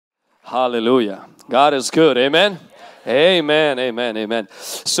Hallelujah. God is good. Amen. Amen, amen, amen.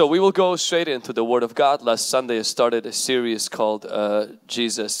 So we will go straight into the Word of God. Last Sunday I started a series called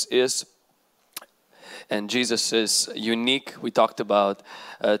Jesus Is. And Jesus is unique. We talked about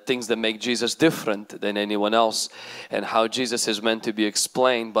things that make Jesus different than anyone else, and how Jesus is meant to be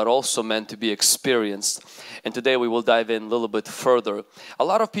explained but also meant to be experienced. And today we will dive in a little bit further. A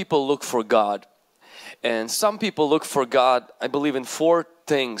lot of people look for God, and some people look for God, I believe, in four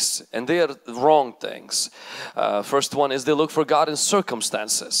things, and they are wrong things. First one is they look for God in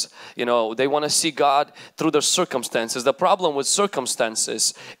circumstances. You know, they want to see God through their circumstances. The problem with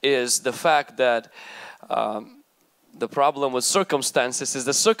circumstances is the fact that the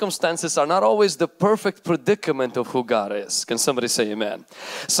circumstances are not always the perfect predicament of who God is. Can somebody say amen?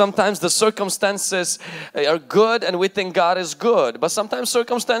 Sometimes the circumstances are good and we think God is good, but sometimes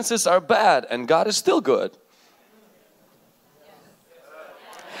circumstances are bad and God is still good.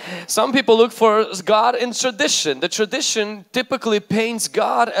 Some people look for God in tradition. The tradition typically paints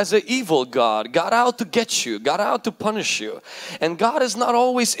God as an evil God. God out to get you. God out to punish you. And God is not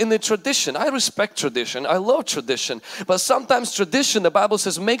always in the tradition. I respect tradition. I love tradition. But sometimes tradition, the Bible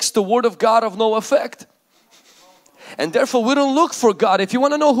says, makes the Word of God of no effect. And therefore we don't look for God. If you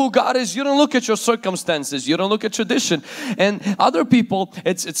want to know who God is, you don't look at your circumstances. You don't look at tradition. And other people,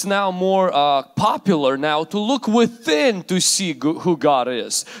 it's now more popular now to look within to see who God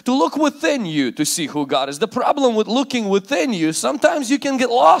is. To look within you to see who God is. The problem with looking within you, sometimes you can get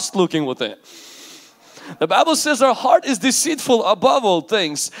lost looking within. The Bible says our heart is deceitful above all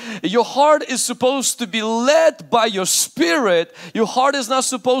things. Your heart is supposed to be led by your spirit. Your heart is not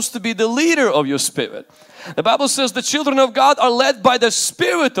supposed to be the leader of your spirit. The Bible says the children of God are led by the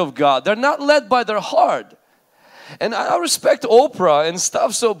Spirit of God. They're not led by their heart. And I respect Oprah and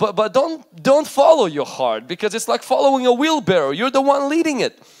stuff, so but don't follow your heart, because it's like following a wheelbarrow. You're the one leading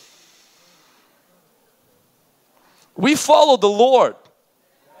it. We follow the Lord.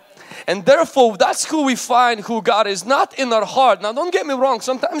 And therefore that's who we find who God is, not in our heart. Now don't get me wrong,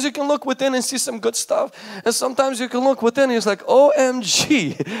 sometimes you can look within and see some good stuff, and sometimes you can look within and it's like,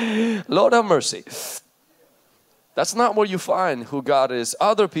 OMG, Lord have mercy. That's not where you find who God is.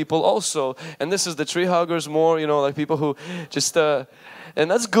 Other people also, and this is the tree huggers more, you know, like people who just, and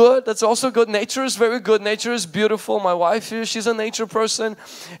that's good. That's also good. Nature is very good. Nature is beautiful. My wife here, she's a nature person.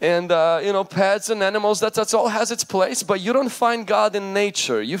 And, you know, pets and animals, that's all has its place. But you don't find God in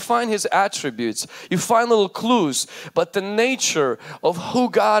nature. You find His attributes. You find little clues. But the nature of who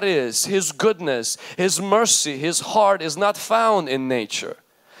God is, His goodness, His mercy, His heart is not found in nature.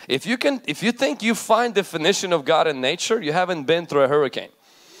 If you think you find definition of God in nature, you haven't been through a hurricane.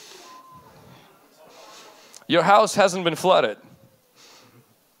 Your house hasn't been flooded.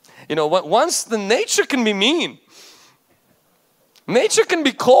 You know, once the nature can be mean, nature can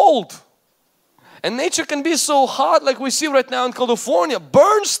be cold, and nature can be so hot like we see right now in California,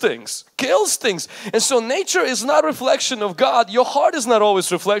 burns things, kills things. And so nature is not a reflection of God. Your heart is not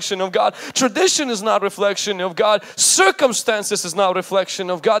always a reflection of God. Tradition is not a reflection of God. Circumstances is not a reflection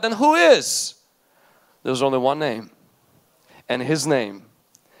of God. And who is? There's only one name, and His name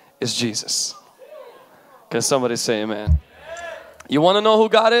is Jesus. Can somebody say amen? You want to know who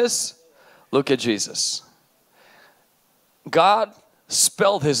God is? Look at Jesus. God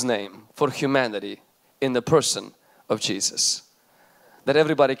spelled His name for humanity in the person of Jesus, that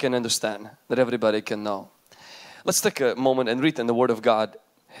everybody can understand, that everybody can know. Let's take a moment and read in the Word of God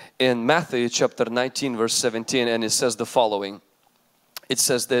in Matthew chapter 19 verse 17, and it says the following. It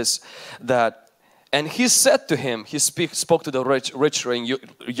says this, that, and He said to him, He spoke to the rich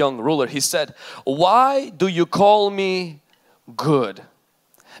young ruler, He said, why do you call me good?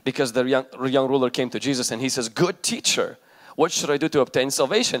 Because the young ruler came to Jesus and he says, good teacher, what should I do to obtain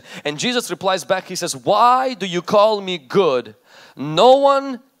salvation? And Jesus replies back, He says, why do you call me good? No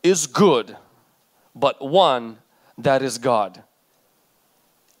one is good but one, that is God.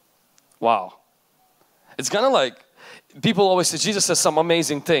 Wow. It's kind of like, people always say Jesus says some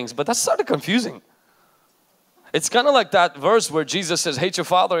amazing things, but that's sort of confusing. It's kind of like that verse where Jesus says, hate your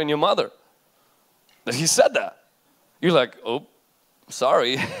father and your mother. He said that. You're like, oh,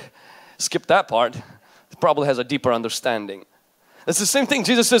 sorry, skip that part. It probably has a deeper understanding. It's the same thing.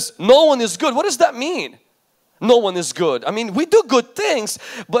 Jesus says, no one is good. What does that mean? No one is good. I mean, we do good things,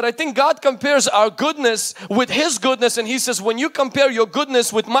 but I think God compares our goodness with His goodness, and He says, when you compare your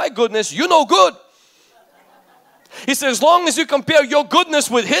goodness with my goodness, you're no good. He says, as long as you compare your goodness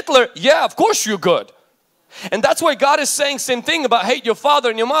with Hitler, yeah, of course you're good. And that's why God is saying same thing about hate your father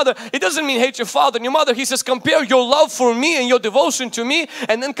and your mother. It doesn't mean hate your father and your mother. He says compare your love for me and your devotion to me,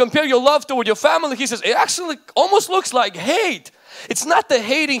 and then compare your love toward your family. He says it actually almost looks like hate. It's not the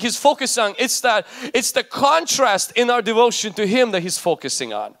hating He's focused on, it's the contrast in our devotion to Him that He's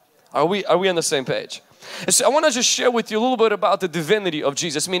focusing on. Are we on the same page? And so I want to just share with you a little bit about the divinity of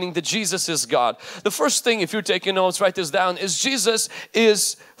Jesus, meaning that Jesus is God. The first thing, if you're taking notes, write this down, is Jesus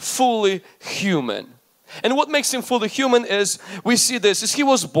is fully human. And what makes Him fully human is, we see this, is He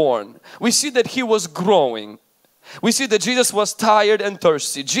was born. We see that He was growing. We see that Jesus was tired and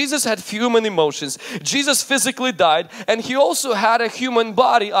thirsty. Jesus had human emotions. Jesus physically died, and He also had a human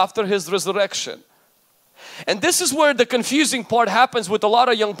body after His resurrection. And this is where the confusing part happens with a lot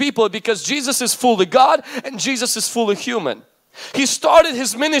of young people, because Jesus is fully God and Jesus is fully human. He started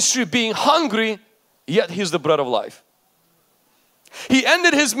His ministry being hungry, yet He's the bread of life. He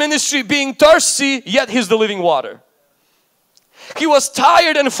ended His ministry being thirsty, yet He's the living water. He was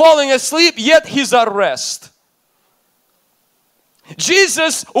tired and falling asleep, yet He's at rest.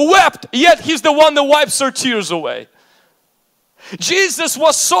 Jesus wept, yet He's the one that wipes our tears away. Jesus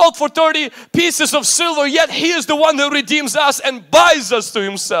was sold for 30 pieces of silver, yet He is the one that redeems us and buys us to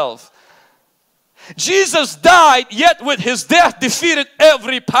Himself. Jesus died, yet with His death defeated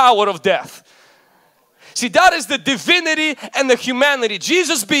every power of death. See, that is the divinity and the humanity.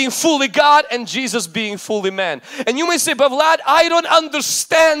 Jesus being fully God and Jesus being fully man. And you may say, but Vlad, I don't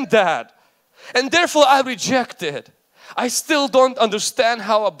understand that, and therefore I reject it. I still don't understand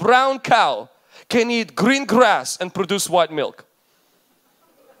how a brown cow can eat green grass and produce white milk.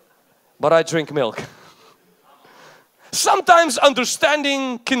 But I drink milk. Sometimes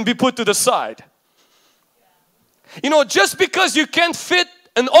understanding can be put to the side. You know, just because you can't fit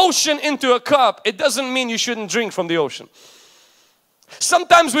an ocean into a cup, it doesn't mean you shouldn't drink from the ocean.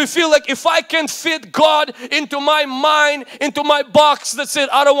 Sometimes we feel like, if I can't fit God into my mind, into my box that said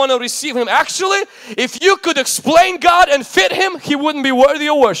I don't want to receive Him. Actually, if you could explain God and fit Him, He wouldn't be worthy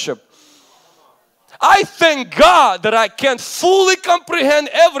of worship. I thank God that I can't fully comprehend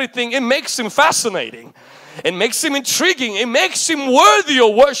everything. It makes Him fascinating. It makes Him intriguing. It makes Him worthy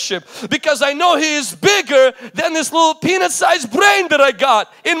of worship, because I know He is bigger than this little peanut-sized brain that I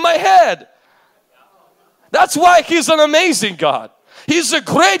got in my head. That's why He's an amazing God. He's a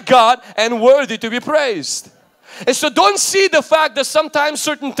great God and worthy to be praised. And so don't see the fact that sometimes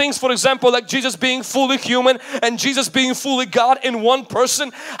certain things, for example, like Jesus being fully human and Jesus being fully God in one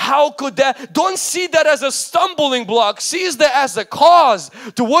person, how could that? Don't see that as a stumbling block. See that as a cause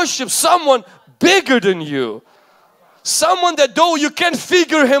to worship someone bigger than you. Someone that though you can't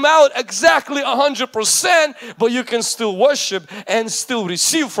figure Him out exactly 100%, but you can still worship and still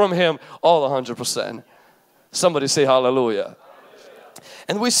receive from Him all 100%. Somebody say hallelujah.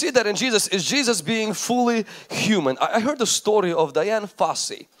 And we see that in Jesus, is Jesus being fully human. I heard the story of Diane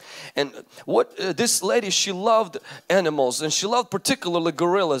Fossey, and what this lady, she loved animals, and she loved particularly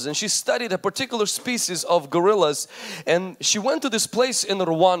gorillas, and she studied a particular species of gorillas, and she went to this place in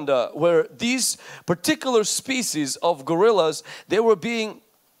Rwanda where these particular species of gorillas, they were being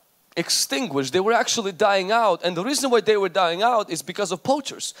extinguished. They were actually dying out, and the reason why they were dying out is because of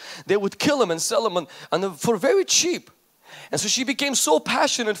poachers. They would kill them and sell them and for very cheap. And so she became so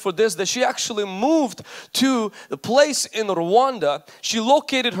passionate for this that she actually moved to the place in Rwanda. She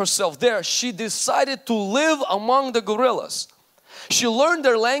located herself there. She decided to live among the gorillas. She learned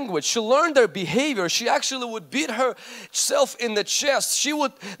their language. She learned their behavior. She actually would beat herself in the chest. She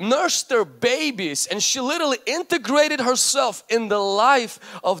would nurse their babies, and she literally integrated herself in the life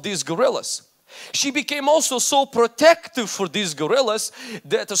of these gorillas. She became also so protective for these gorillas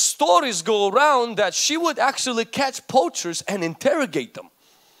that the stories go around that she would actually catch poachers and interrogate them.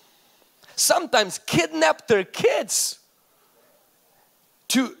 Sometimes kidnap their kids.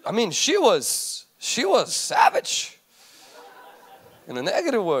 She was savage in a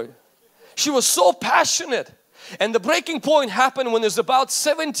negative word. She was so passionate. And the breaking point happened when there's about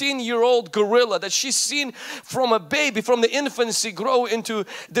 17-year-old gorilla that she's seen from a baby, from the infancy, grow into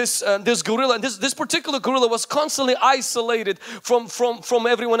this gorilla. And this particular gorilla was constantly isolated from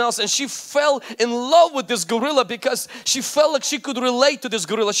everyone else. And she fell in love with this gorilla because she felt like she could relate to this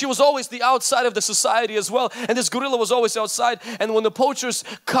gorilla. She was always the outside of the society as well. And this gorilla was always outside. And when the poachers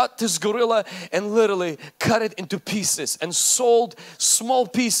cut this gorilla and literally cut it into pieces and sold small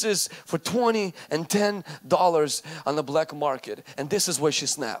pieces for $20 and $10 on the black market, and this is where she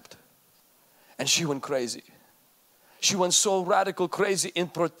snapped, and she went crazy. She went so radical crazy in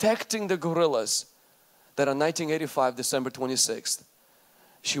protecting the gorillas that on 1985 December 26th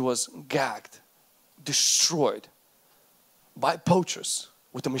she was gagged, destroyed by poachers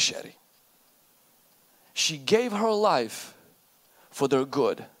with a machete. She gave her life for their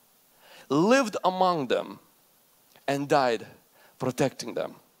good, lived among them, and died protecting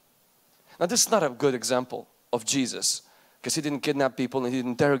them. Now this is not a good example of Jesus because He didn't kidnap people and He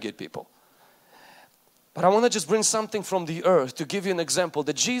didn't interrogate people. But I want to just bring something from the earth to give you an example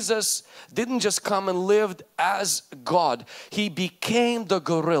that Jesus didn't just come and lived as God. He became the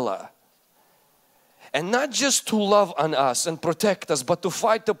gorilla. And not just to love on us and protect us, but to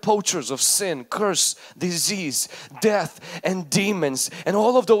fight the poachers of sin, curse, disease, death and demons and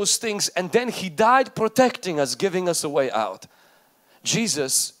all of those things. And then He died protecting us, giving us a way out.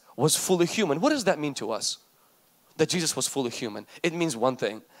 Jesus was fully human. What does that mean to us? That Jesus was fully human. It means one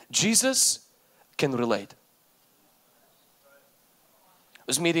thing. Jesus can relate. I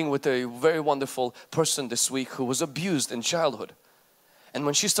was meeting with a very wonderful person this week who was abused in childhood. And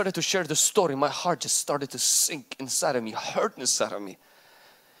when she started to share the story, my heart just started to sink inside of me, hurt inside of me.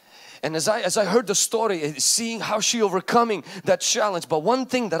 And as I heard the story, seeing how she overcoming that challenge, but one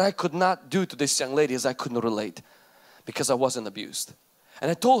thing that I could not do to this young lady is I couldn't relate because I wasn't abused. And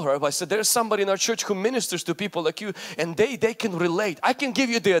I told her, I said, there's somebody in our church who ministers to people like you and they can relate. I can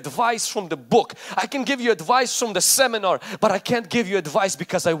give you the advice from the book. I can give you advice from the seminar, but I can't give you advice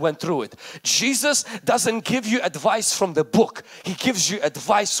because I went through it. Jesus doesn't give you advice from the book. He gives you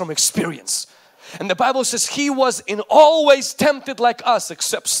advice from experience. And the Bible says He was in all ways tempted like us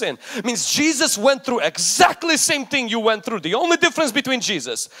except sin. It means Jesus went through exactly the same thing you went through. The only difference between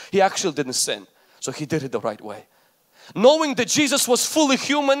Jesus, He actually didn't sin. So He did it the right way. Knowing that Jesus was fully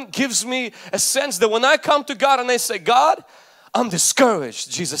human gives me a sense that when I come to God and I say, God, I'm discouraged.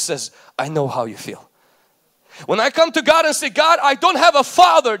 Jesus says, I know how you feel. When I come to God and say, God, I don't have a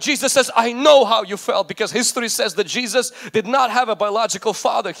father. Jesus says, I know how you felt, because history says that Jesus did not have a biological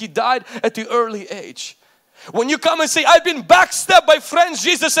father. He died at the early age. When you come and say, I've been backstabbed by friends,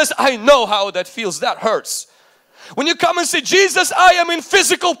 Jesus says, I know how that feels. That hurts. When you come and say, Jesus, I am in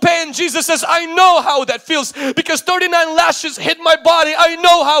physical pain, Jesus says, I know how that feels, because 39 lashes hit my body. I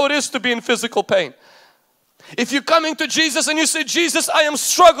know how it is to be in physical pain. If you're coming to Jesus and you say, Jesus, I am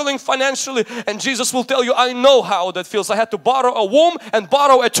struggling financially, and Jesus will tell you, I know how that feels. I had to borrow a womb and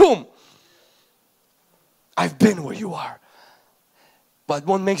borrow a tomb. I've been where you are. But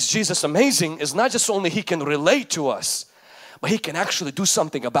what makes Jesus amazing is not just only He can relate to us, but He can actually do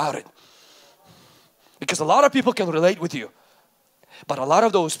something about it. Because a lot of people can relate with you, but a lot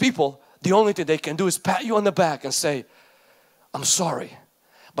of those people, the only thing they can do is pat you on the back and say, I'm sorry.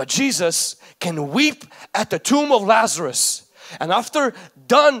 But Jesus can weep at the tomb of Lazarus, and after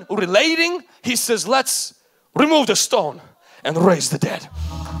done relating, He says, let's remove the stone and raise the dead.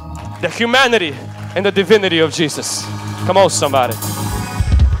 The humanity and the divinity of Jesus. Come on, somebody.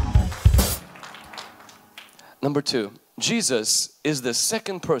 Number two, Jesus is the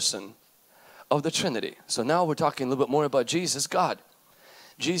second person of the Trinity. So now we're talking a little bit more about Jesus, God.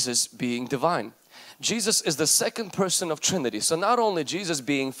 Jesus being divine. Jesus is the second person of Trinity. So not only Jesus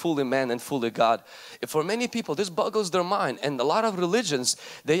being fully man and fully God, for many people this boggles their mind, and a lot of religions,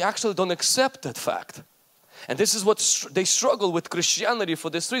 they actually don't accept that fact. And this is what they struggle with Christianity for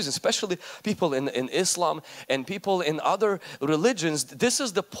this reason, especially people in Islam and people in other religions. This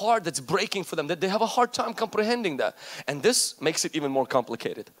is the part that's breaking for them, that they have a hard time comprehending that. And this makes it even more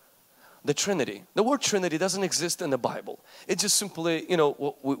complicated. The Trinity. The word Trinity doesn't exist in the Bible. It just simply,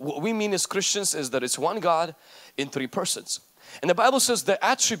 what we mean as Christians is that it's one God in three persons. And the Bible says the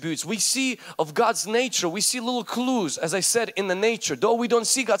attributes we see of God's nature, we see little clues, as I said, in the nature. Though we don't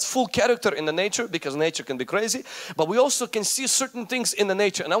see God's full character in the nature, because nature can be crazy, but we also can see certain things in the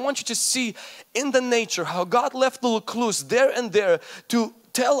nature. And I want you to see in the nature how God left little clues there and there to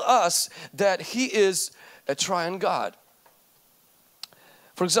tell us that He is a triune God.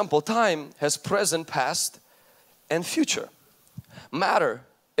 For example, time has present, past and future. Matter,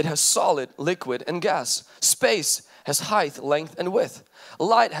 it has solid, liquid and gas. Space has height, length and width.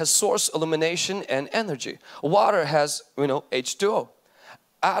 Light has source, illumination and energy. Water has, H2O.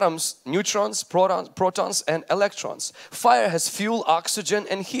 Atoms, neutrons, protons and electrons. Fire has fuel, oxygen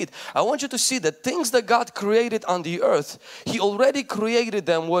and heat. I want you to see that things that God created on the earth, He already created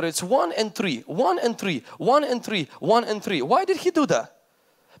them where it's 1 and 3, 1 and 3, 1 and 3, 1 and 3. Why did He do that?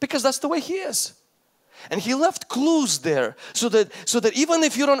 Because that's the way He is. And He left clues there so that even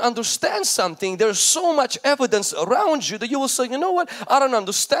if you don't understand something, there's so much evidence around you that you will say, you know what, I don't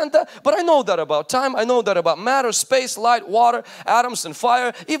understand that, but I know that about time, I know that about matter, space, light, water, atoms and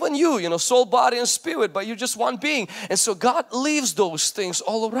fire, even you, soul, body and spirit, but you're just one being. And so God leaves those things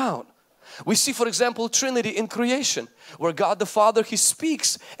all around. We see, for example, Trinity in creation, where God the Father, He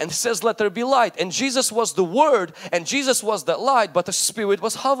speaks and says, let there be light. And Jesus was the Word and Jesus was that light, but the Spirit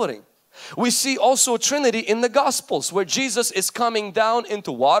was hovering. We see also Trinity in the Gospels, where Jesus is coming down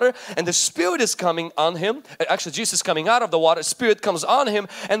into water and the Spirit is coming on Him. Actually, Jesus is coming out of the water, Spirit comes on Him,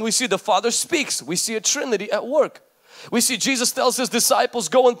 and we see the Father speaks. We see a Trinity at work. We see Jesus tells His disciples,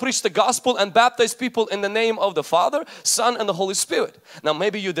 go and preach the gospel and baptize people in the name of the Father, Son and the Holy Spirit. Now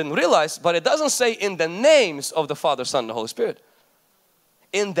maybe you didn't realize, but it doesn't say in the names of the Father, Son and the Holy Spirit.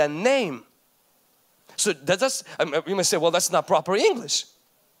 In the name. So that's, you may say, well, that's not proper English.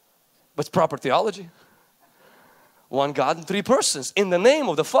 But it's proper theology. One God in three persons, in the name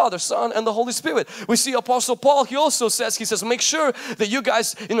of the Father, Son and the Holy Spirit. We see Apostle Paul, he also says, he says, make sure that you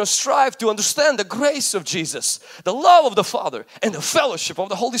guys, strive to understand the grace of Jesus, the love of the Father and the fellowship of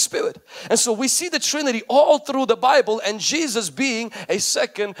the Holy Spirit. And so we see the Trinity all through the Bible, and Jesus being a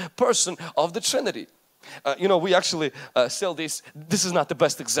second person of the Trinity. We actually sell these. This is not the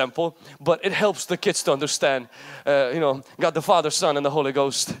best example, but it helps the kids to understand, God the Father, Son and the Holy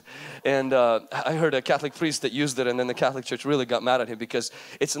Ghost. And I heard a Catholic priest that used it, and then the Catholic Church really got mad at him because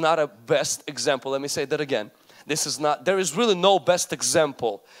it's not a best example. Let me say that again. There is really no best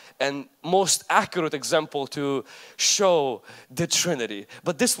example and most accurate example to show the Trinity.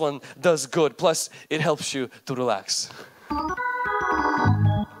 But this one does good. Plus, it helps you to relax.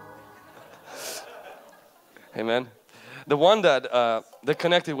 Amen. The one that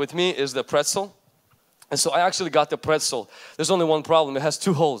connected with me is the pretzel. And so I actually got the pretzel. There's only one problem. It has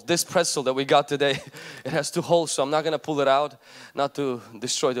two holes. This pretzel that we got today, it has two holes. So I'm not going to pull it out, not to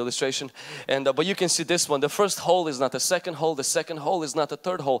destroy the illustration. But you can see this one. The first hole is not the second hole. The second hole is not the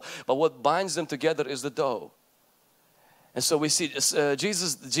third hole. But what binds them together is the dough. And so we see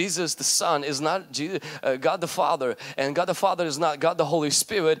Jesus the Son is not God the Father, and God the Father is not God the Holy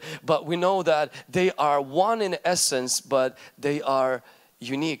Spirit, but we know that they are one in essence, but they are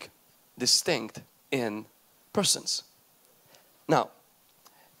unique, distinct in persons. Now,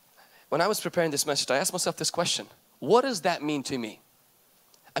 when I was preparing this message, I asked myself this question: what does that mean to me?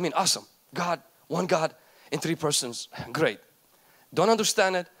 I mean, awesome, God, one God in three persons, great. Don't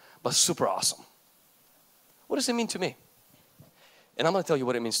understand it, but super awesome. What does it mean to me? And I'm going to tell you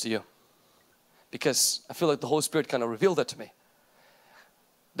what it means to you, because I feel like the Holy Spirit kind of revealed that to me.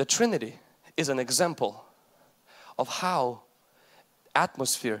 The Trinity is an example of how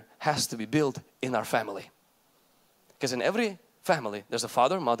atmosphere has to be built in our family. Because in every family there's a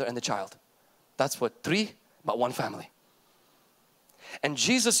father, mother and the child. That's what, three, but one family. And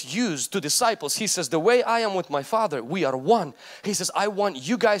Jesus used to disciples, He says, the way I am with my Father, we are one. He says, I want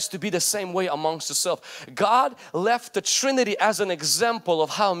you guys to be the same way amongst yourselves. God left the Trinity as an example of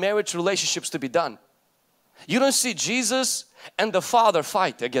how marriage relationships to be done. You don't see Jesus and the Father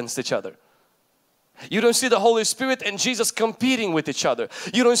fight against each other. You don't see the Holy Spirit and Jesus competing with each other.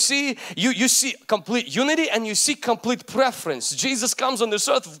 You don't see, you see complete unity and you see complete preference. Jesus comes on this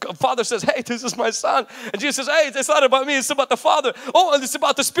earth, Father says, hey, this is my Son. And Jesus says, hey, it's not about me, it's about the Father. Oh, and it's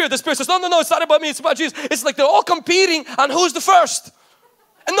about the Spirit. The Spirit says, no, it's not about me, it's about Jesus. It's like they're all competing on who's the first.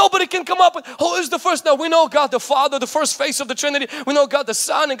 And nobody can come up with who is the first. Now we know God the Father, the first face of the Trinity. We know God the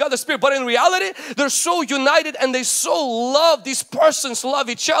Son and God the Spirit. But in reality, they're so united and they so love, these persons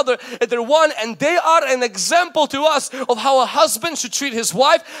love each other. And they're one, and they are an example to us of how a husband should treat his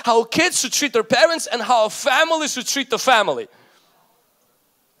wife, how kids should treat their parents, and how a family should treat the family.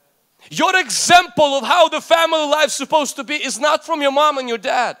 Your example of how the family life is supposed to be is not from your mom and your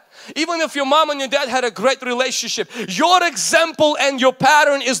dad. Even if your mom and your dad had a great relationship, your example and your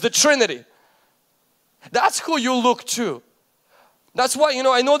pattern is the Trinity. That's who you look to. That's why,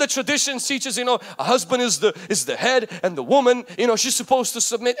 I know the tradition teaches, a husband is the head and the woman, she's supposed to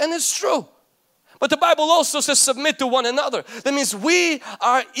submit, and it's true. But the Bible also says submit to one another. That means we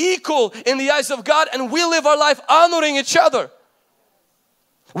are equal in the eyes of God, and we live our life honoring each other.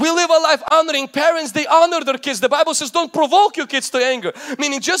 We live our life honoring parents. They honor their kids. The Bible says don't provoke your kids to anger.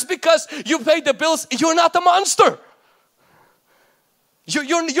 Meaning just because you pay the bills, you're not a monster. You're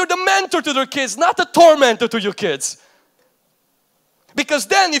the mentor to their kids, not the tormentor to your kids. Because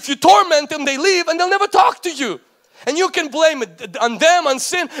then if you torment them, they leave and they'll never talk to you. And you can blame it on them, on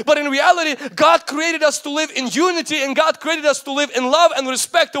sin. But in reality, God created us to live in unity, and God created us to live in love and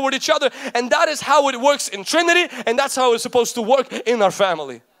respect toward each other. And that is how it works in Trinity, and that's how it's supposed to work in our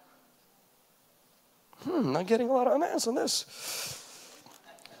family. Not getting a lot of amens on this.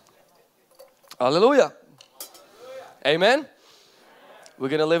 Hallelujah. Amen. We're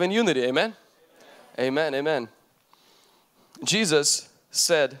going to live in unity. Amen. Amen. Amen. Jesus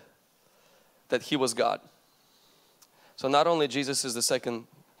said that He was God. So not only Jesus is the second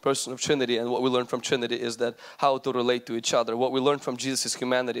person of Trinity, and what we learn from Trinity is that how to relate to each other. What we learn from Jesus'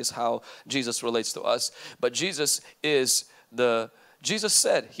 humanity is how Jesus relates to us. But Jesus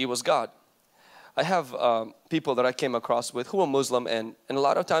said He was God. I have people that I came across with who are Muslim, and a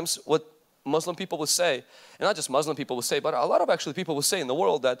lot of times what Muslim people will say, and not just Muslim people will say, but a lot of actually people will say in the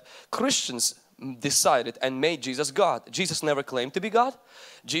world that Christians decided and made Jesus God. Jesus never claimed to be God.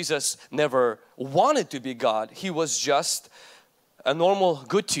 Jesus never wanted to be God. He was just a normal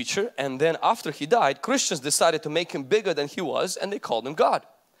good teacher, and then after He died, Christians decided to make Him bigger than He was, and they called Him God.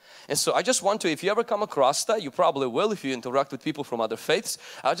 And so I just want to, if you ever come across that, you probably will if you interact with people from other faiths,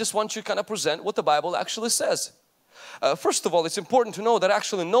 I just want you to kind of present what the Bible actually says. First of all, it's important to know that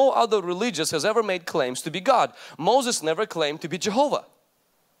actually no other religious has ever made claims to be God. Moses never claimed to be Jehovah.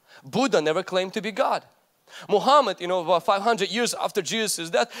 Buddha never claimed to be God. Muhammad, about 500 years after Jesus'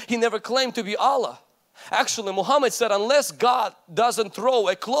 death, he never claimed to be Allah. Actually, Mohamed said, unless God doesn't throw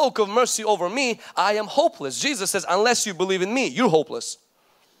a cloak of mercy over me, I am hopeless. Jesus says, unless you believe in me, you're hopeless.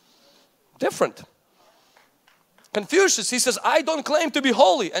 Different. Confucius, he says, I don't claim to be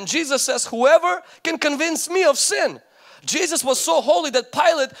holy. And Jesus says, whoever can convince me of sin. Jesus was so holy that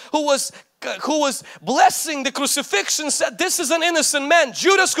Pilate, who was blessing the crucifixion, said, this is an innocent man.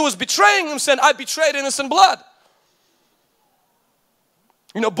 Judas, who was betraying Him, said, I betrayed innocent blood.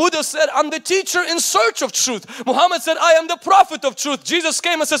 Buddha said, I'm the teacher in search of truth. Muhammad said, I am the prophet of truth. Jesus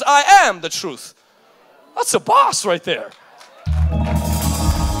came and says, I am the truth. That's a boss right there.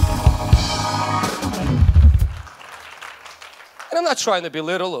 And I'm not trying to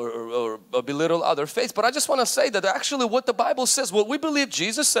belittle or belittle other faiths, but I just want to say that actually what the Bible says, what we believe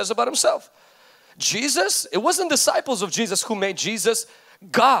Jesus says about Himself. Jesus, it wasn't disciples of Jesus who made Jesus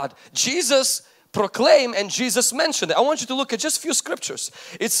God. Jesus proclaimed and Jesus mentioned it. I want you to look at just a few scriptures.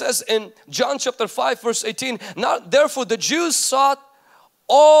 It says in John chapter 5 verse 18, now therefore the Jews sought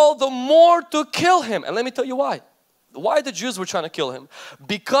all the more to kill Him. And let me tell you why. Why the Jews were trying to kill Him?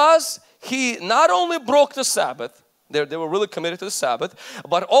 Because He not only broke the Sabbath, they were really committed to the Sabbath,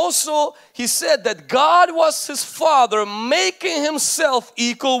 but also He said that God was His Father, making Himself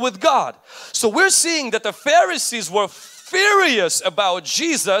equal with God. So we're seeing that the Pharisees were furious about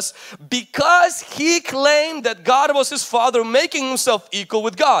Jesus because He claimed that God was His Father, making Himself equal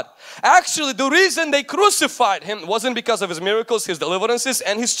with God. Actually, the reason they crucified Him wasn't because of His miracles, His deliverances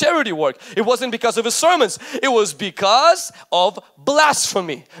and His charity work. It wasn't because of His sermons. It was because of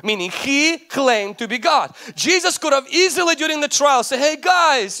blasphemy, meaning He claimed to be God. Jesus could have easily during the trial said, hey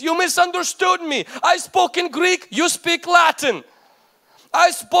guys, you misunderstood me. I spoke in Greek, you speak Latin.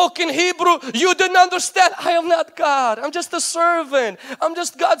 I spoke in Hebrew, you didn't understand. I am not God. I'm just a servant. I'm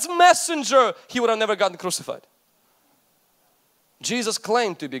just God's messenger. He would have never gotten crucified. Jesus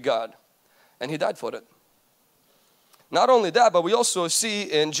claimed to be God and He died for it. Not only that, but we also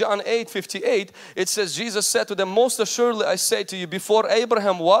see in John 8:58, it says, Jesus said to them, most assuredly I say to you, before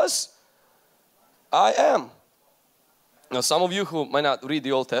Abraham was, I am. Now some of you who might not read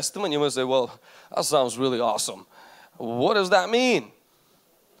the Old Testament, you must say, well, that sounds really awesome. What does that mean?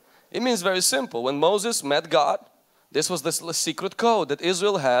 It means very simple. When Moses met God, this was the secret code that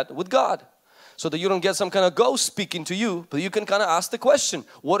Israel had with God. So that you don't get some kind of ghost speaking to you, but you can kind of ask the question,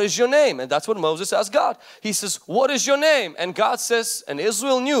 what is your name? And that's what Moses asked God. He says, what is your name? And God says, and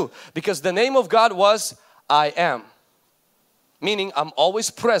Israel knew, because the name of God was, I am. Meaning, I'm always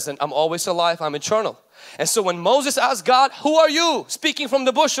present, I'm always alive, I'm eternal. And so when Moses asked God, who are you? Speaking from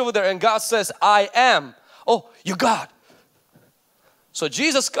the bush over there, and God says, I am. Oh, you're God. So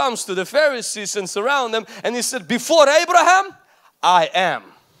Jesus comes to the Pharisees and surround them, and He said, before Abraham, I am.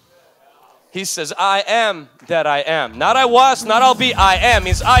 He says, I am that I am. Not I was, not I'll be, I am.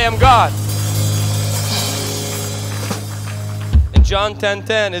 Means I am God. In John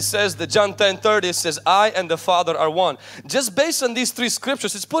 10:10 it says, that John 10:30 it says, I and the Father are one. Just based on these three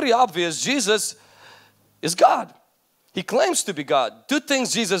scriptures, it's pretty obvious Jesus is God. He claims to be God. Two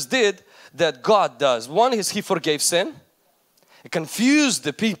things Jesus did that God does. One is He forgave sin. It confused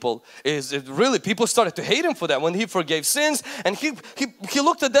the people. People started to hate Him for that when He forgave sins. And he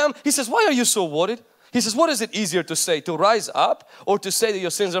looked at them. He says, why are you so worried? He says, what is it easier to say? To rise up or to say that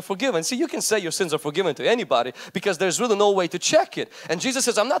your sins are forgiven? See, you can say your sins are forgiven to anybody because there's really no way to check it. And Jesus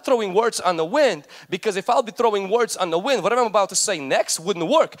says, I'm not throwing words on the wind, because if I'll be throwing words on the wind, whatever I'm about to say next wouldn't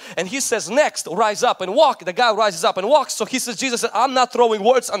work. And He says next, rise up and walk. The guy rises up and walks. So He says, Jesus said, I'm not throwing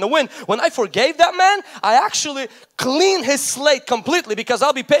words on the wind. When I forgave that man, I actually cleaned his slate completely, because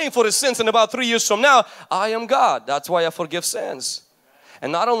I'll be paying for his sins in about 3 years from now. I am God. That's why I forgive sins.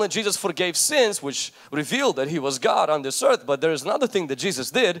 And not only Jesus forgave sins, which revealed that He was God on this earth, but there is another thing that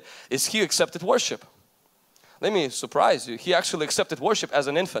Jesus did, is He accepted worship. Let me surprise you. He actually accepted worship as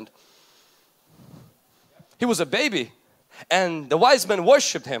an infant. He was a baby. And the wise men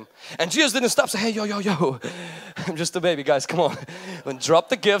worshipped Him. And Jesus didn't stop saying, hey, yo, yo, yo, I'm just a baby, guys, come on. Drop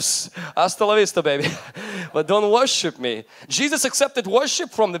the gifts, hasta la vista, baby. But don't worship me. Jesus accepted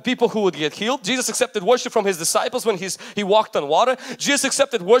worship from the people who would get healed. Jesus accepted worship from His disciples when He walked on water. Jesus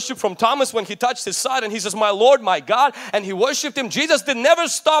accepted worship from Thomas when he touched His side and he says, my Lord, my God. And he worshipped Him. Jesus did never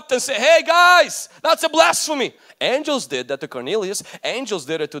stop and say, hey guys, that's a blasphemy. Angels did that to Cornelius. Angels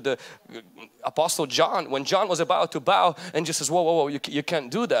did it to the Apostle John. When John was about to bow and just says, whoa, whoa, whoa, you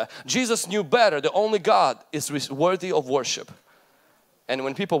can't do that. Jesus knew better. The only God is worthy of worship. And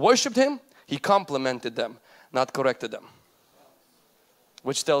when people worshipped Him, He complimented them, not corrected them.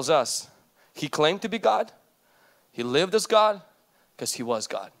 Which tells us, He claimed to be God. He lived as God because He was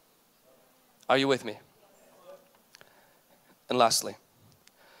God. Are you with me? And lastly,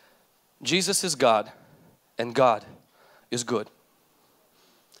 Jesus is God. And God is good.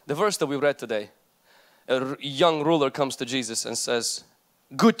 The verse that we read today, a young ruler comes to Jesus and says,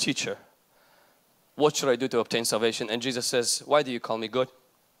 good teacher, what should I do to obtain salvation? And Jesus says, why do you call me good?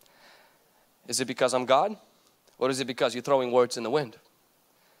 Is it because I'm God? Or is it because you're throwing words in the wind?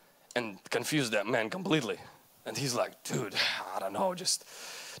 And confused that man completely. And he's like, dude, I don't know, just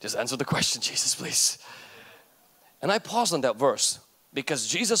answer the question, Jesus, please. And I paused on that verse because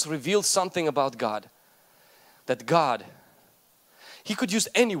Jesus revealed something about God. That God, He could use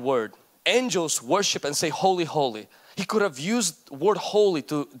any word. Angels worship and say holy, holy. He could have used the word holy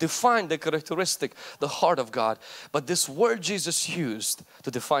to define the characteristic, the heart of God. But this word Jesus used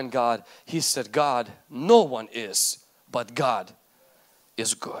to define God, He said, God, no one is, but God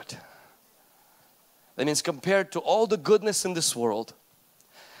is good. That means compared to all the goodness in this world,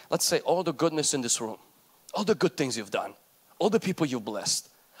 let's say all the goodness in this room, all the good things you've done, all the people you've blessed,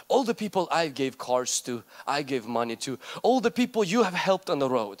 all the people I gave cars to, I gave money to, all the people you have helped on the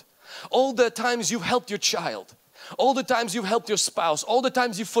road, all the times you've helped your child, all the times you've helped your spouse, all the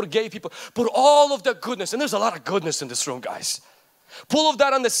times you forgave people, put all of the goodness, and there's a lot of goodness in this room, guys. Pull of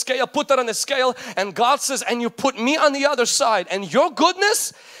that on the scale, put that on the scale, and God says, and you put me on the other side, and your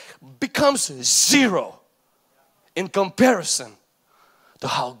goodness becomes zero in comparison to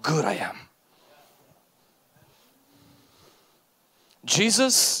how good I am.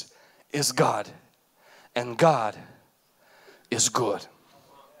 Jesus is God and God is good.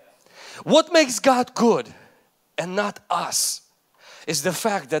 What makes God good and not us is the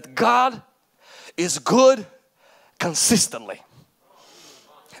fact that God is good consistently.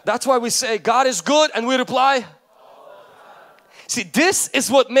 That's why we say God is good and we reply. See, this is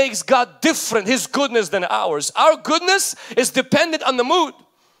what makes God different, His goodness than ours. Our goodness is dependent on the mood.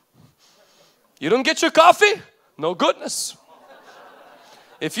 You don't get your coffee? No goodness.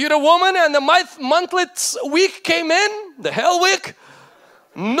 If you're a woman and the monthly week came in, the hell week,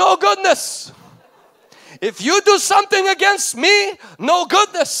 no goodness. If you do something against me, no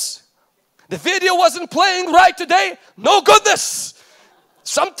goodness. The video wasn't playing right today, no goodness.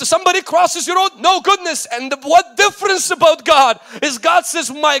 Somebody crosses your road, no goodness. And what difference about God is God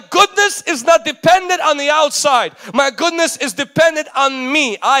says, my goodness is not dependent on the outside. My goodness is dependent on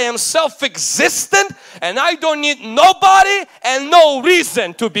me. I am self-existent and I don't need nobody and no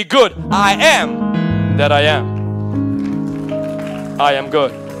reason to be good. I am that I am. I am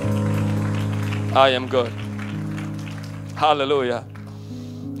good. I am good. Hallelujah.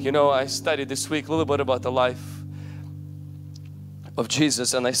 You know, I studied this week a little bit about the life of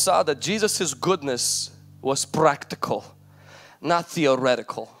Jesus, and I saw that Jesus' goodness was practical, not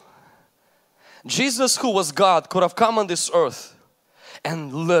theoretical. Jesus, who was God, could have come on this earth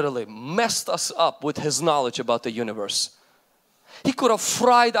and literally messed us up with His knowledge about the universe. He could have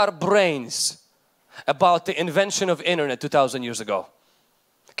fried our brains about the invention of internet 2,000 years ago.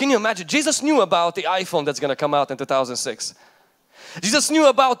 Can you imagine? Jesus knew about the iPhone that's going to come out in 2006. Jesus knew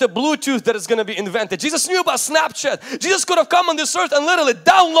about the Bluetooth that is going to be invented. Jesus knew about Snapchat. Jesus could have come on this earth and literally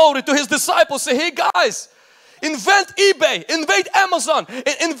downloaded to His disciples, say, hey guys, invent eBay, invent Amazon,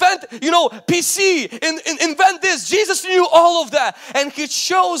 invent, PC, invent this. Jesus knew all of that, and He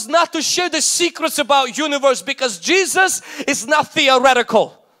chose not to share the secrets about universe because Jesus is not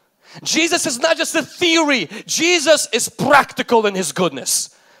theoretical. Jesus is not just a theory. Jesus is practical in His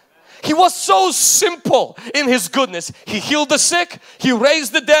goodness. He was so simple in His goodness. He healed the sick. He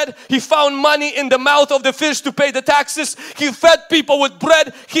raised the dead. He found money in the mouth of the fish to pay the taxes. He fed people with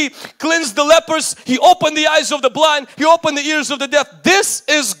bread. He cleansed the lepers. He opened the eyes of the blind. He opened the ears of the deaf. This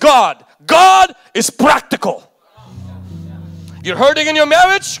is God. God is practical. You're hurting in your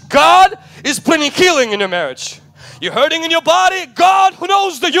marriage? God is bringing healing in your marriage. You're hurting in your body? God, who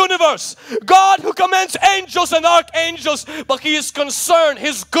knows the the universe. God who commands angels and archangels, but He is concerned.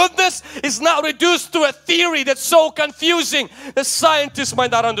 His goodness is not reduced to a theory that's so confusing that scientists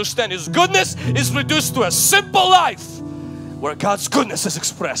might not understand. His goodness is reduced to a simple life where God's goodness is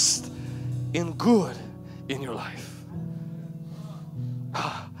expressed in good in your life.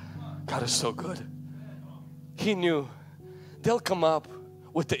 God is so good. He knew they'll come up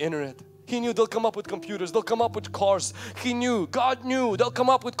with the internet. He knew they'll come up with computers. They'll come up with cars. He knew, God knew they'll come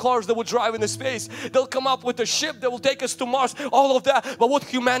up with cars that will drive into space. They'll come up with a ship that will take us to Mars. All of that. But what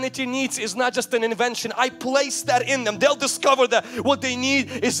humanity needs is not just an invention. I place that in them. They'll discover that what they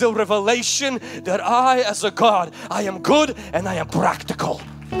need is the revelation that I, as a God, I am good and I am practical.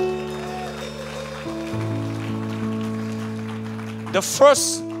 The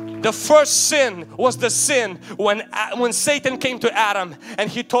first sin was the sin when Satan came to Adam and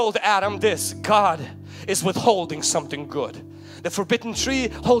he told Adam this: God is withholding something good. The forbidden tree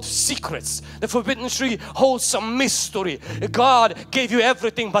holds secrets. The forbidden tree holds some mystery. God gave you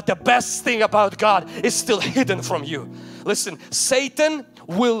everything, but the best thing about God is still hidden from you. Listen, Satan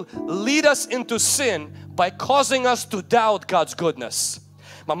will lead us into sin by causing us to doubt God's goodness.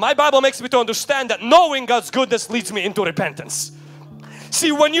 But my Bible makes me to understand that knowing God's goodness leads me into repentance.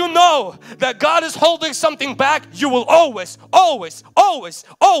 See, when you know that God is holding something back, you will always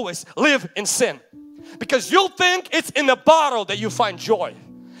live in sin. Because you'll think it's in a bottle that you find joy.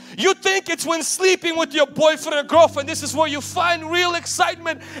 You think it's when sleeping with your boyfriend or girlfriend, this is where you find real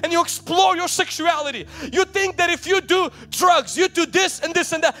excitement and you explore your sexuality. You think that if you do drugs, you do this and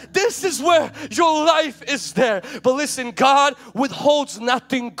this and that, this is where your life is there. But listen, God withholds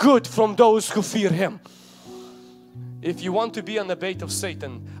nothing good from those who fear Him. If you want to be on the bait of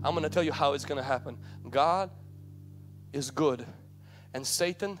Satan, I'm going to tell you how it's going to happen. God is good, and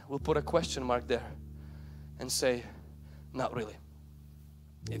Satan will put a question mark there and say, not really.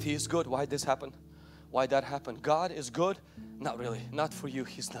 If He is good, why this happened? Why that happened? God is good? Not really. Not for you,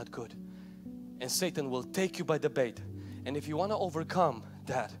 He's not good. And Satan will take you by the bait. And if you want to overcome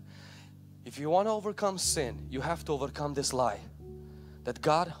that, if you want to overcome sin, you have to overcome this lie that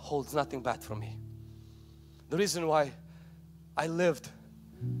God holds nothing back from me. The reason why I lived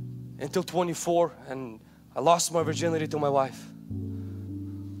until 24 and I lost my virginity to my wife,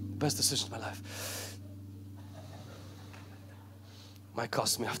 best decision of my life, might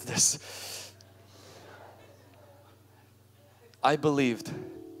cost me after this. I believed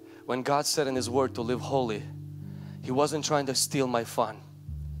when God said in His Word to live holy, He wasn't trying to steal my fun.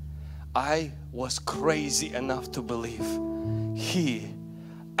 I was crazy enough to believe He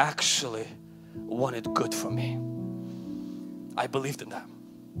actually wanted good for me. I believed in that.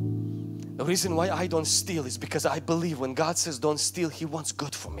 The reason why I don't steal is because I believe when God says don't steal, He wants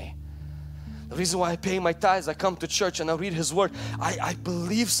good for me. The reason why I pay my tithes, I come to church and I read His Word, I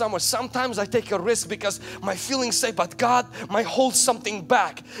believe somewhere. Sometimes I take a risk because my feelings say, but God might hold something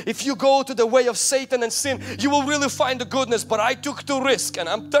back. If you go to the way of Satan and sin, you will really find the goodness. But I took the risk and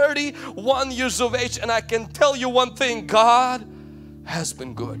I'm 31 years of age and I can tell you one thing, God has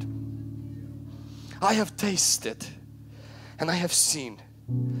been good. I have tasted and I have seen.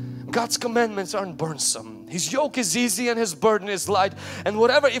 God's commandments aren't burdensome. His yoke is easy and His burden is light. And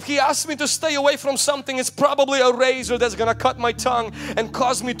whatever, if He asks me to stay away from something, it's probably a razor that's gonna cut my tongue and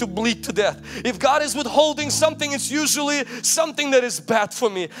cause me to bleed to death. If God is withholding something, it's usually something that is bad for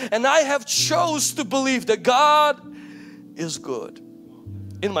me. And I have chose to believe that God is good.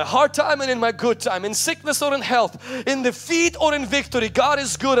 In my hard time and in my good time, in sickness or in health, in defeat or in victory, God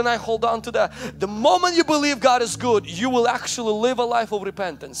is good and I hold on to that. The moment you believe God is good, you will actually live a life of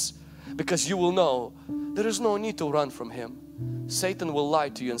repentance, because you will know there is no need to run from Him. Satan will lie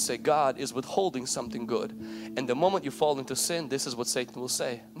to you and say God is withholding something good. And the moment you fall into sin, this is what Satan will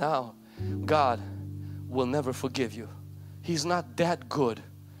say. Now, God will never forgive you. He's not that good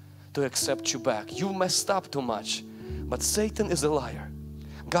to accept you back. You messed up too much. But Satan is a liar.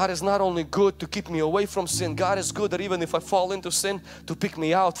 God is not only good to keep me away from sin, God is good that even if I fall into sin, to pick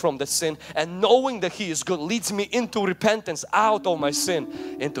me out from the sin. And knowing that He is good leads me into repentance, out of my sin,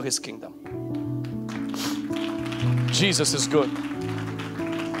 into His kingdom. Jesus is good.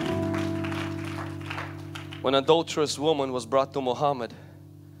 When an adulterous woman was brought to Mohamed,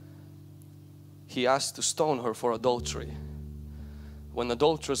 he asked to stone her for adultery. When an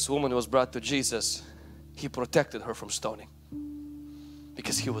adulterous woman was brought to Jesus, He protected her from stoning,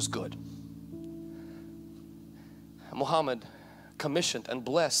 because He was good. Mohamed commissioned and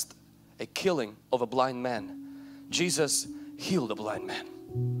blessed a killing of a blind man. Jesus healed a blind man.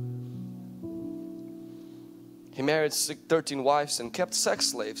 He married 13 wives and kept sex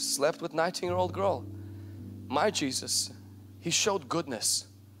slaves, slept with 19-year-old girl. My Jesus, He showed goodness.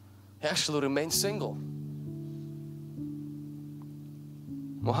 He actually remained single.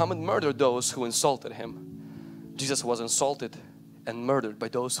 Mohamed murdered those who insulted him. Jesus was insulted and murdered by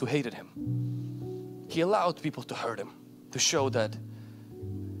those who hated him. He allowed people to hurt him, to show that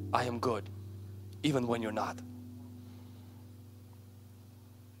I am good even when you're not.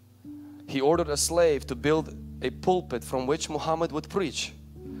 He ordered a slave to build a pulpit from which Muhammad would preach.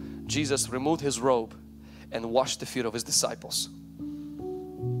 Jesus removed his robe and washed the feet of his disciples.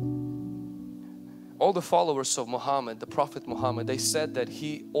 All the followers of Muhammad, the Prophet Muhammad, they said that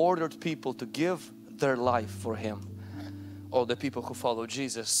he ordered people to give their life for him. All the people who follow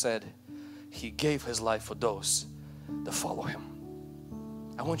Jesus said he gave his life for those that follow him.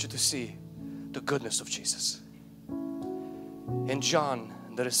 I want you to see the goodness of Jesus. In John,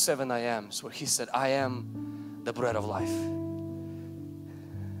 there is 7 I ams where he said, I am the bread of life.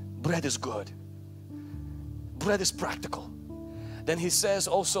 Bread is good. Bread is practical. Then he says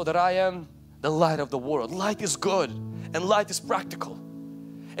also that I am the light of the world. Light is good and light is practical.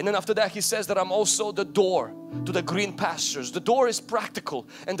 And then after that he says that I'm also the door to the green pastures. The door is practical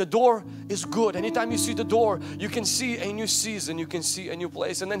and the door is good. Anytime you see the door, you can see a new season, you can see a new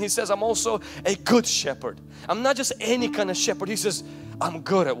place. And then he says I'm also a good shepherd. I'm not just any kind of shepherd. He says I'm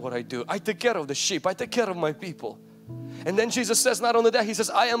good at what I do. I take care of the sheep. I take care of my people. And then Jesus says not only that, He says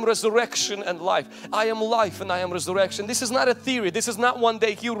I am resurrection and life. I am life and I am resurrection. This is not a theory. This is not one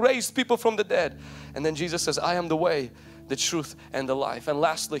day. He raised people from the dead. And then Jesus says I am the way, the truth and the life. And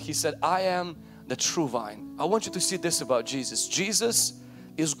lastly He said I am the true vine. I want you to see this about Jesus. Jesus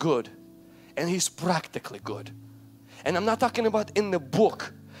is good and He's practically good. And I'm not talking about in the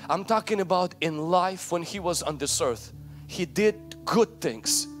book. I'm talking about in life when He was on this earth. He did good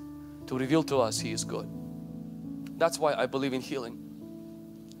things to reveal to us He is good. That's why I believe in healing.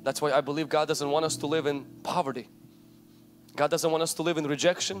 That's why I believe God doesn't want us to live in poverty. God doesn't want us to live in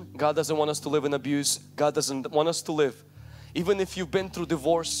rejection. God doesn't want us to live in abuse. God doesn't want us to live. Even if you've been through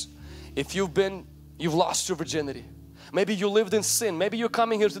divorce, if you've lost your virginity. Maybe you lived in sin. Maybe you're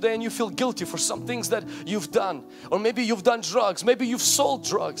coming here today and you feel guilty for some things that you've done. Or maybe you've done drugs. Maybe you've sold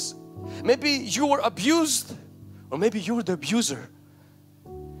drugs. Maybe you were abused. Or maybe you were the abuser.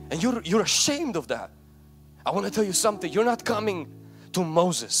 And you're ashamed of that. I want to tell you something. You're not coming to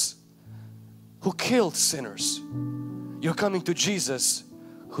Moses who killed sinners. You're coming to Jesus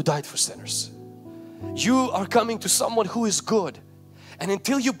who died for sinners. You are coming to someone who is good. And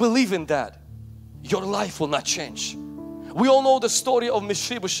until you believe in that, your life will not change. We all know the story of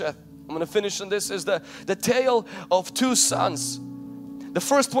Mephibosheth. I'm going to finish on this. Is the tale of two sons. The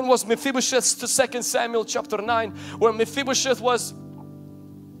first one was Mephibosheth to 2 Samuel chapter 9, where Mephibosheth was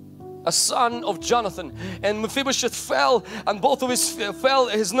a son of Jonathan, and Mephibosheth fell and both of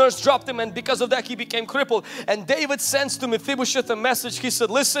his nurse dropped him, and because of that he became crippled. And David sends to Mephibosheth a message. He said,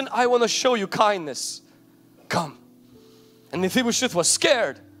 listen, I want to show you kindness. Come. And Mephibosheth was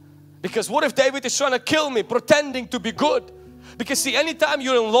scared, because what if David is trying to kill me pretending to be good? Because see, anytime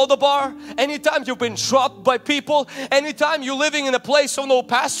you're in Lodabar, anytime you've been dropped by people, anytime you're living in a place of no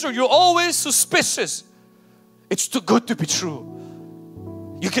pastor, you're always suspicious. It's too good to be true.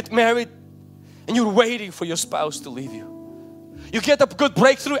 You get married and you're waiting for your spouse to leave you. You get a good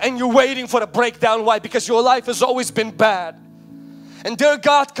breakthrough and you're waiting for a breakdown. Why? Because your life has always been bad. And there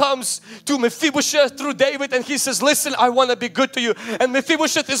God comes to Mephibosheth through David and He says, listen, I want to be good to you. And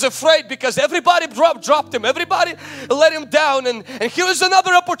Mephibosheth is afraid because everybody dropped him. Everybody let him down. And here is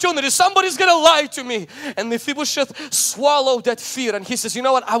another opportunity. Somebody's going to lie to me. And Mephibosheth swallowed that fear and he says, you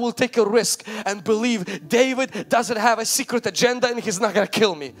know what? I will take a risk and believe David doesn't have a secret agenda and he's not going to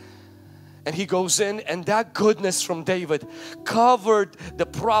kill me. And he goes in, and that goodness from David covered the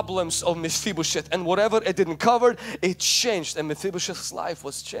problems of Mephibosheth, and whatever it didn't cover, it changed, and Mephibosheth's life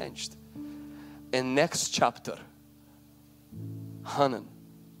was changed. In next chapter, Hanan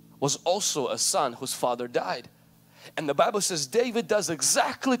was also a son whose father died, and the Bible says David does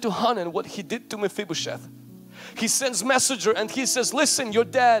exactly to Hanan what he did to Mephibosheth. He sends messenger and he says, listen, your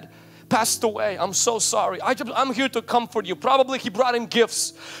dad passed away. I'm so sorry. I'm here to comfort you. Probably he brought him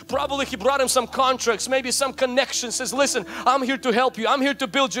gifts. Probably he brought him some contracts, maybe some connections. Says, listen, I'm here to help you. I'm here to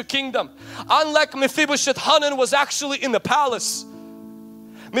build your kingdom. Unlike Mephibosheth, Hanan was actually in the palace.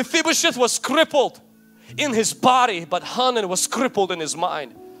 Mephibosheth was crippled in his body, but Hanan was crippled in his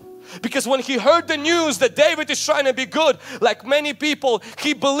mind. Because when he heard the news that David is trying to be good, like many people,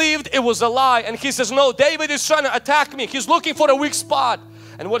 he believed it was a lie. And he says, no, David is trying to attack me. He's looking for a weak spot.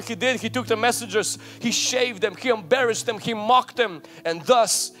 And what he did, he took the messengers, he shaved them, he embarrassed them, he mocked them. And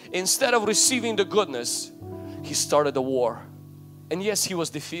thus, instead of receiving the goodness, he started a war. And yes, he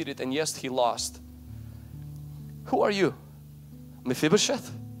was defeated, and yes, he lost. Who are you?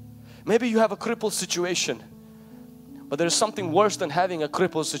 Mephibosheth? Maybe you have a crippled situation. But there's something worse than having a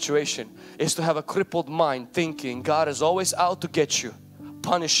crippled situation, is to have a crippled mind thinking God is always out to get you,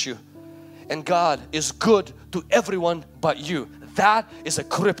 punish you, and God is good to everyone but you. That is a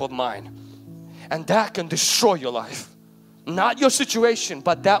crippled mind, and that can destroy your life. Not your situation,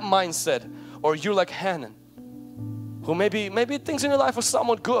 but that mindset. Or you're like Hanan, who maybe things in your life are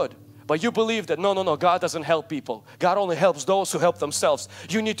somewhat good, but you believe that no, God doesn't help people. God only helps those who help themselves.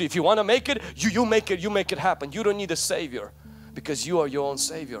 You need to, if you want to make it, you make it happen. You don't need a Savior, because you are your own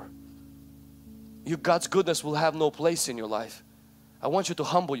Savior. God's goodness will have no place in your life. I want you to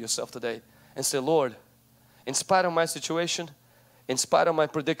humble yourself today and say, Lord, in spite of my situation, in spite of my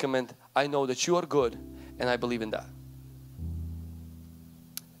predicament, I know that you are good, and I believe in that.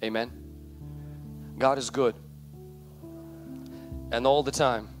 Amen. God is good, and all the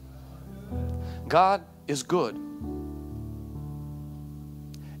time. God is good,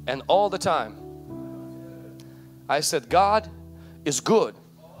 and all the time. I said God is good,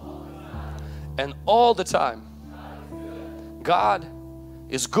 and all the time. God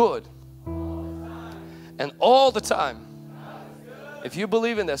is good, and all the time. If you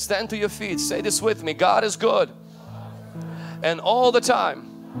believe in that, stand to your feet. Say this with me. God is good, and all the time.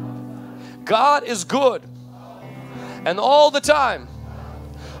 God is good, and all the time.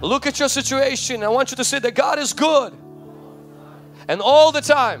 Look at your situation. I want you to say that God is good, and all the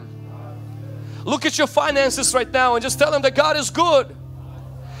time. Look at your finances right now and just tell them that God is good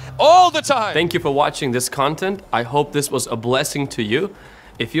all the time. Thank you for watching this content. I hope this was a blessing to you.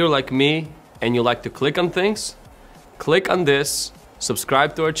 If you're like me and you like to click on things, click on this,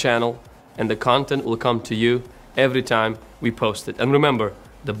 subscribe to our channel, and the content will come to you every time we post it. And remember,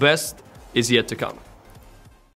 the best is yet to come.